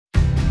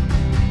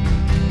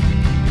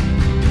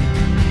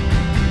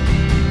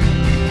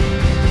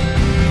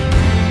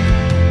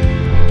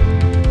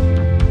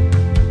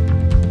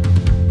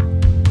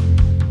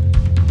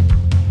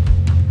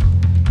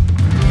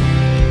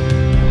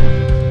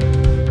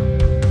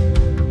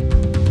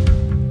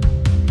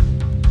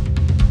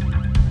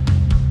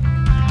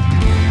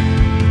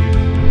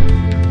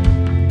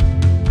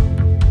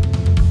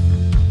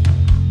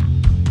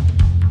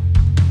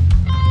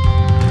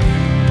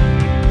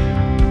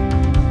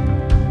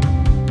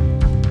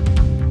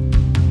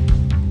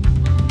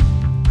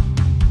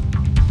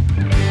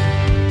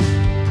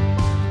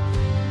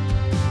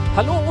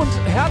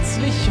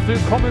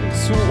willkommen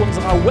zu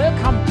unserer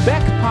Welcome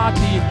Back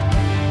Party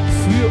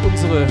für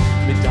unsere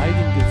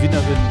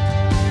Medaillengewinnerin.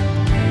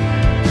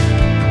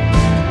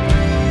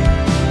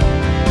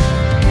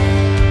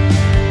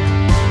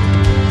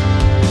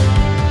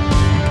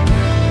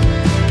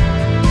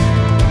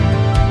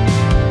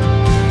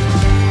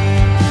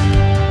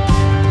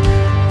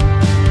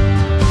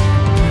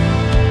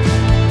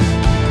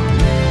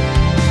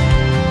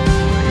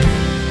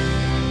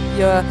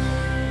 Wir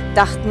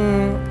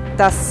dachten,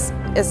 dass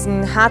es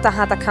ein harter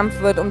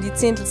Kampf wird um die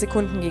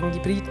Zehntelsekunden gegen die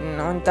Briten.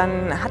 Und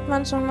dann hat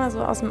man schon mal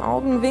so aus dem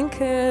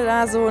Augenwinkel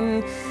da so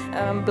ein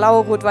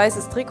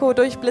blau-rot-weißes Trikot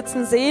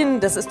durchblitzen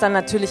sehen. Das ist dann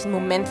natürlich ein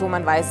Moment, wo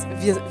man weiß,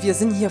 wir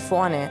sind hier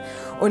vorne.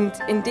 Und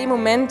in dem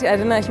Moment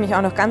erinnere ich mich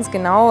auch noch ganz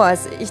genau,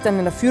 als ich dann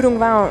in der Führung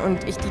war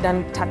und ich die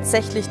dann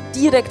tatsächlich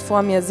direkt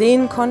vor mir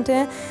sehen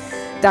konnte.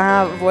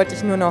 Da wollte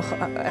ich nur noch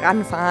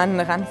ranfahren,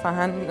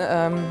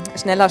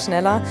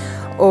 schneller.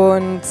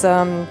 Und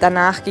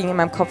danach ging in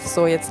meinem Kopf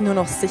so, jetzt nur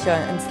noch sicher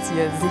ins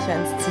Ziel,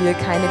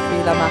 keine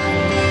Fehler machen.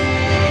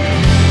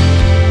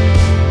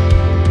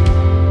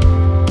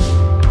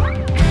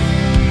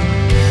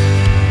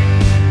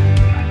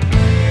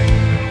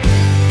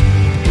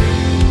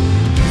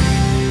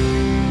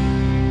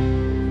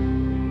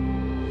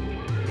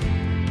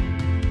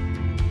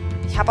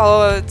 Ich habe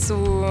auch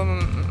zu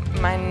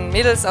meinen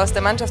Mädels aus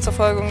der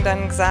Mannschaftsverfolgung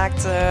dann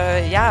gesagt,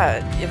 ja,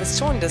 ihr wisst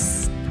schon,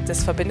 das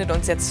verbindet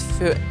uns jetzt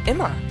für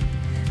immer.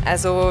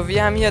 Also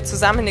wir haben hier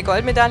zusammen eine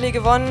Goldmedaille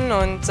gewonnen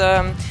und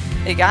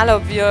egal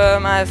ob wir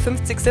mal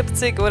 50,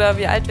 70 oder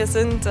wie alt wir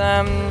sind,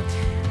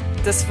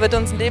 das wird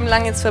uns ein Leben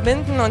lang jetzt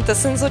verbinden und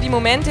das sind so die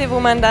Momente, wo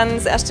man dann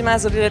das erste Mal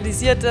so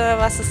realisiert,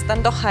 was es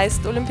dann doch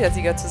heißt,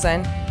 Olympiasieger zu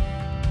sein.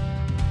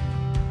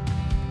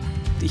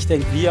 Ich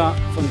denke, wir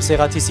vom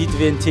CERATIZIT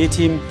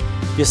WNT-Team,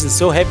 wir sind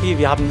so happy,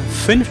 wir haben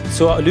 5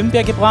 zur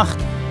Olympia gebracht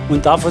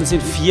und davon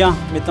sind 4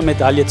 mit einer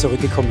Medaille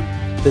zurückgekommen.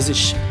 Das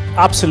ist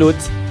absolut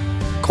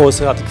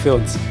großartig für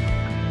uns.